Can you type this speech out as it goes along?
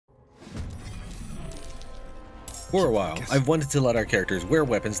For a while, I've wanted to let our characters wear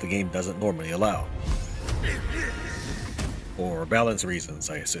weapons the game doesn't normally allow. For balance reasons,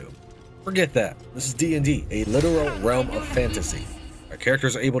 I assume. Forget that. This is D&D, a literal realm of fantasy. Our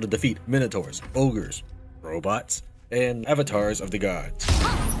characters are able to defeat minotaurs, ogres, robots, and avatars of the gods.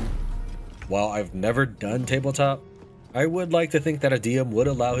 While I've never done tabletop, I would like to think that a DM would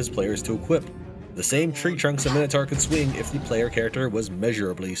allow his players to equip the same tree trunks a minotaur could swing if the player character was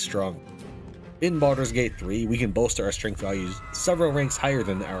measurably strong. In Baldur's Gate 3, we can bolster our strength values several ranks higher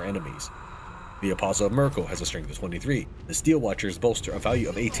than our enemies. The Apostle of Merkel has a strength of 23. The Steel Watchers bolster a value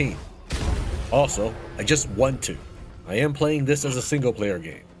of 18. Also, I just want to. I am playing this as a single player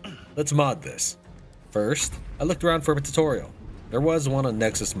game. Let's mod this. First, I looked around for a tutorial. There was one on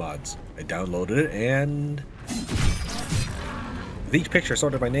Nexus Mods. I downloaded it and... with each picture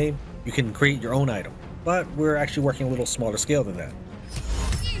sorted by name, you can create your own item. But we're actually working a little smaller scale than that.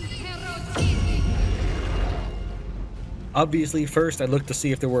 Obviously, first I looked to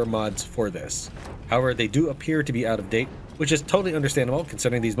see if there were mods for this. However, they do appear to be out of date, which is totally understandable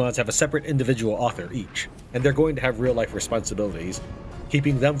considering these mods have a separate individual author each, and they're going to have real-life responsibilities,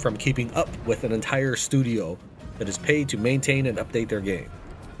 keeping them from keeping up with an entire studio that is paid to maintain and update their game.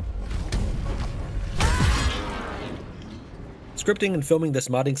 Scripting and filming this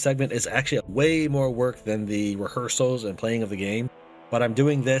modding segment is actually way more work than the rehearsals and playing of the game, but I'm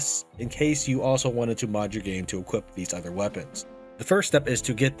doing this in case you also wanted to mod your game to equip these other weapons. The first step is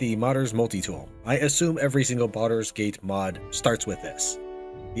to get the modder's Multitool. I assume every single Baldur's Gate mod starts with this.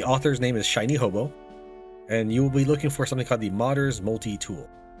 The author's name is ShinyHobo, and you will be looking for something called the modder's Multitool.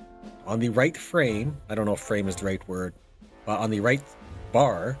 On the right frame, I don't know if frame is the right word, but on the right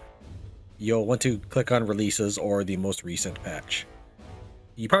bar, you'll want to click on releases or the most recent patch.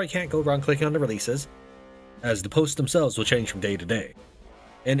 You probably can't go wrong clicking on the releases, as the posts themselves will change from day to day.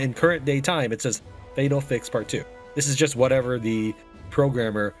 And in current day time, it says Fatal Fix Part 2. This is just whatever the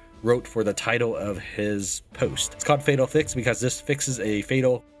programmer wrote for the title of his post. It's called Fatal Fix because this fixes a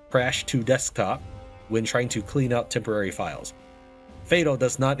fatal crash to desktop when trying to clean out temporary files. Fatal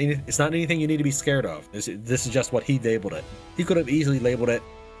does not, it's not anything you need to be scared of. This is just what he labeled it. He could have easily labeled it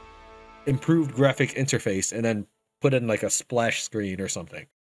improved graphic interface and then put in like a splash screen or something.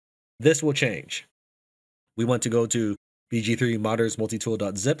 This will change. We want to go to bg3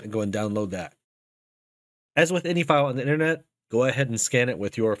 moddersmultitool.zip and go and download that. As with any file on the internet, go ahead and scan it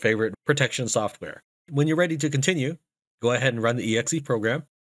with your favorite protection software. When you're ready to continue, go ahead and run the exe program,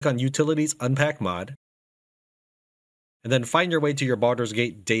 click on Utilities Unpack Mod, and then find your way to your Baldur's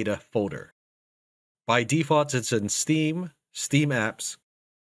Gate data folder. By default, it's in Steam, Steam Apps,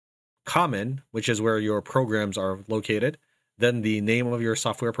 Common, which is where your programs are located, then the name of your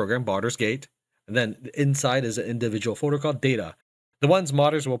software program, Baldur's Gate, and then inside is an individual folder called Data. The ones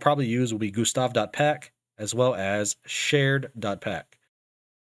modders will probably use will be Gustav.pak, as well as Shared.pak.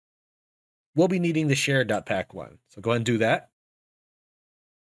 We'll be needing the Shared.pak one, so go ahead and do that.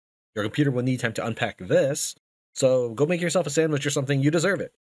 Your computer will need time to unpack this, so go make yourself a sandwich or something, you deserve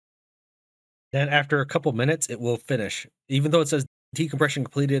it. Then after a couple minutes, it will finish. Even though it says decompression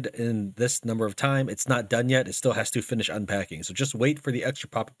completed in this number of time, it's not done yet, it still has to finish unpacking, so just wait for the extra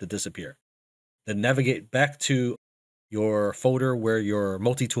pop-up to disappear. Then navigate back to your folder where your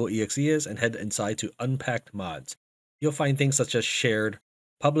Multitool exe is and head inside to Unpacked Mods. You'll find things such as Shared,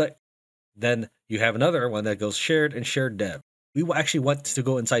 Public, then you have another one that goes Shared and SharedDev. We will actually want to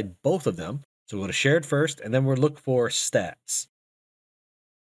go inside both of them, so we'll go to Shared first, and then we'll look for Stats,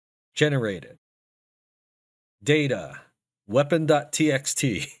 Generated, Data,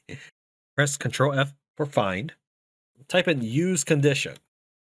 Weapon.txt. Press Ctrl F for Find. Type in Use Condition.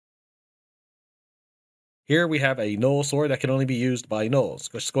 Here we have a null sword that can only be used by nulls.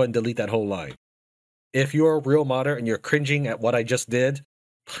 Just go ahead and delete that whole line. If you're a real modder and you're cringing at what I just did,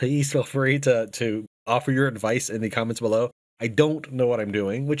 please feel free to offer your advice in the comments below. I don't know what I'm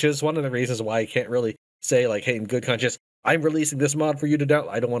doing, which is one of the reasons why I can't really say, like, hey, in good conscience, I'm releasing this mod for you to download.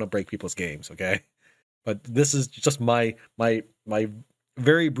 I don't want to break people's games, okay? But this is just my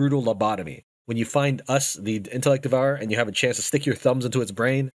very brutal lobotomy. When you find us, the Intellect Devourer, and you have a chance to stick your thumbs into its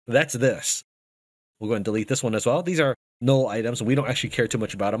brain, that's this. We'll go and delete this one as well. These are null items, and we don't actually care too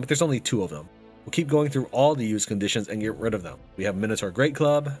much about them, but there's only 2 of them. We'll keep going through all the use conditions and get rid of them. We have Minotaur Great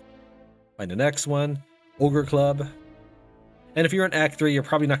Club. Find the next one. Ogre Club. And if you're in Act 3, you're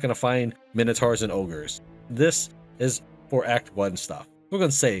probably not going to find Minotaurs and Ogres. This is for Act 1 stuff. We're going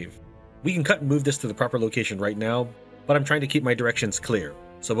to save. We can cut and move this to the proper location right now, but I'm trying to keep my directions clear.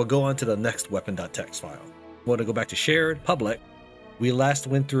 So we'll go on to the next weapon.txt file. We'll go back to Shared, Public. We last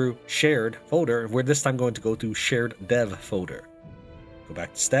went through Shared folder. We're this time going to go to SharedDev folder. Go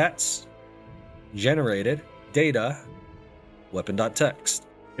back to Stats, Generated, data, weapon.txt.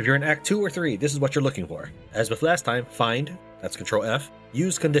 If you're in Act 2 or 3, this is what you're looking for. As with last time, find, that's Control F,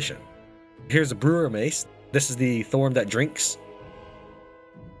 use condition. Here's a brewer mace. This is the thorn that drinks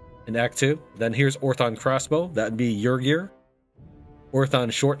in Act 2. Then here's Orthon crossbow, that would be your gear.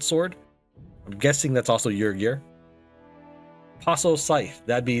 Orthon short sword, I'm guessing that's also your gear. Paso scythe,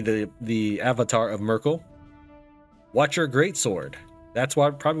 that'd be the avatar of Merkel. Watcher greatsword, that's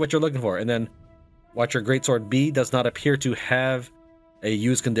probably what you're looking for. And then Watcher greatsword B does not appear to have a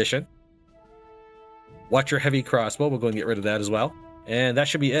use condition. Watcher heavy crossbow, we'll go and get rid of that as well. And that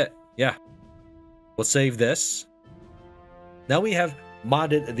should be it. Yeah. We'll save this. Now we have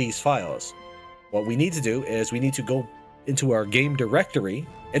modded these files. What we need to do is we need to go into our game directory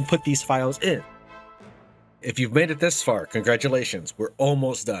and put these files in. If you've made it this far, congratulations, we're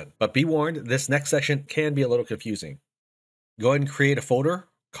almost done. But be warned, this next section can be a little confusing. Go ahead and create a folder,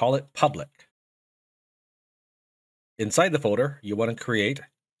 call it public. Inside the folder, you want to create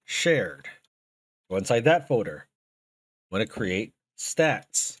shared. Go inside that folder. You want to create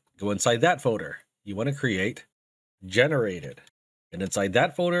stats. Go inside that folder. You want to create generated. And inside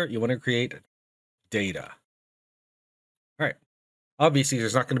that folder, you want to create data. All right. Obviously,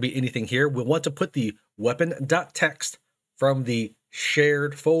 there's not going to be anything here. We'll want to put the weapon.txt from the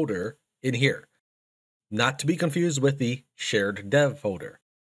shared folder in here. Not to be confused with the SharedDev folder.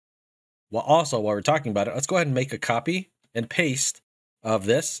 While we're talking about it, let's go ahead and make a copy and paste of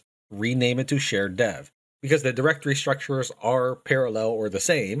this, rename it to SharedDev, because the directory structures are parallel or the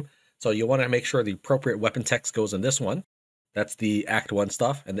same. So you want to make sure the appropriate weapon text goes in this one. That's the Act 1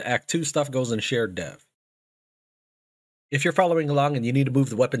 stuff, and the Act 2 stuff goes in SharedDev. If you're following along and you need to move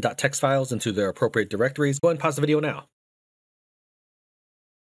the weapon.txt files into their appropriate directories, go ahead and pause the video now.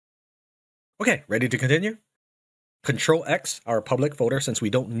 Okay, ready to continue? Control X, our public folder, since we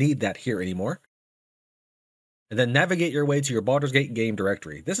don't need that here anymore. And then navigate your way to your Baldur's Gate game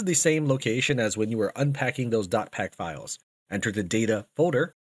directory. This is the same location as when you were unpacking those .pak files. Enter the data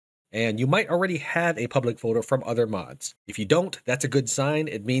folder, and you might already have a public folder from other mods. If you don't, that's a good sign.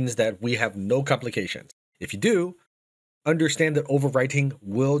 It means that we have no complications. If you do, understand that overwriting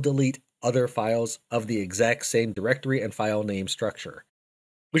will delete other files of the exact same directory and file name structure,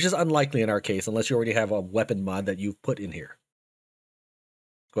 which is unlikely in our case unless you already have a weapon mod that you've put in here.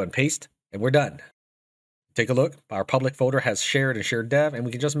 Go ahead and paste, and we're done. Take a look. Our public folder has shared and SharedDev, and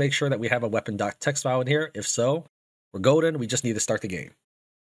we can just make sure that we have a weapon.txt file in here. If so, we're golden. We just need to start the game.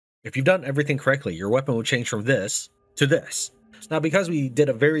 If you've done everything correctly, your weapon will change from this to this. Now, because we did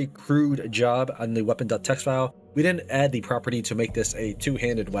a very crude job on the weapon.txt file, we didn't add the property to make this a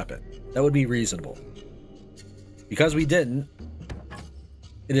two-handed weapon. That would be reasonable. Because we didn't,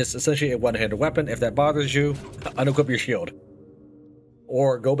 it is essentially a one-handed weapon. If that bothers you, unequip your shield.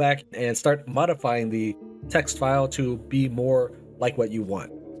 Or go back and start modifying the text file to be more like what you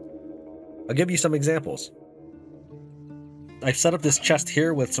want. I'll give you some examples. I've set up this chest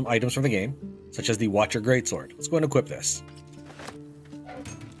here with some items from the game, such as the Watcher Greatsword. Let's go and equip this.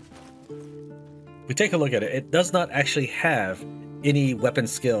 If we take a look at it, it does not actually have any weapon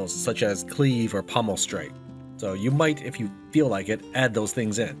skills, such as Cleave or Pommel Strike. So you might, if you feel like it, add those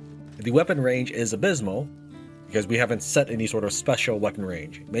things in. The weapon range is abysmal, because we haven't set any sort of special weapon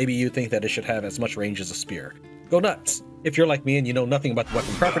range. Maybe you think that it should have as much range as a spear. Go nuts! If you're like me and you know nothing about the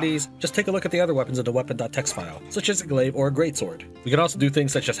weapon properties, just take a look at the other weapons in the weapon.txt file, such as a glaive or a greatsword. We can also do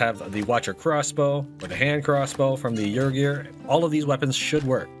things such as have the Watcher crossbow or the hand crossbow from the your gear. All of these weapons should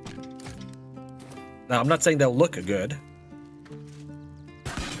work. Now, I'm not saying they'll look good,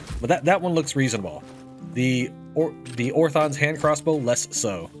 but that one looks reasonable. The Orthon's hand crossbow, less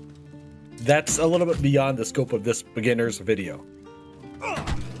so. That's a little bit beyond the scope of this beginner's video.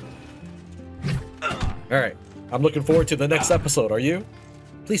 Alright, I'm looking forward to the next episode, are you?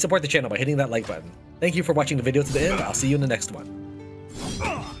 Please support the channel by hitting that like button. Thank you for watching the video to the end. I'll see you in the next one.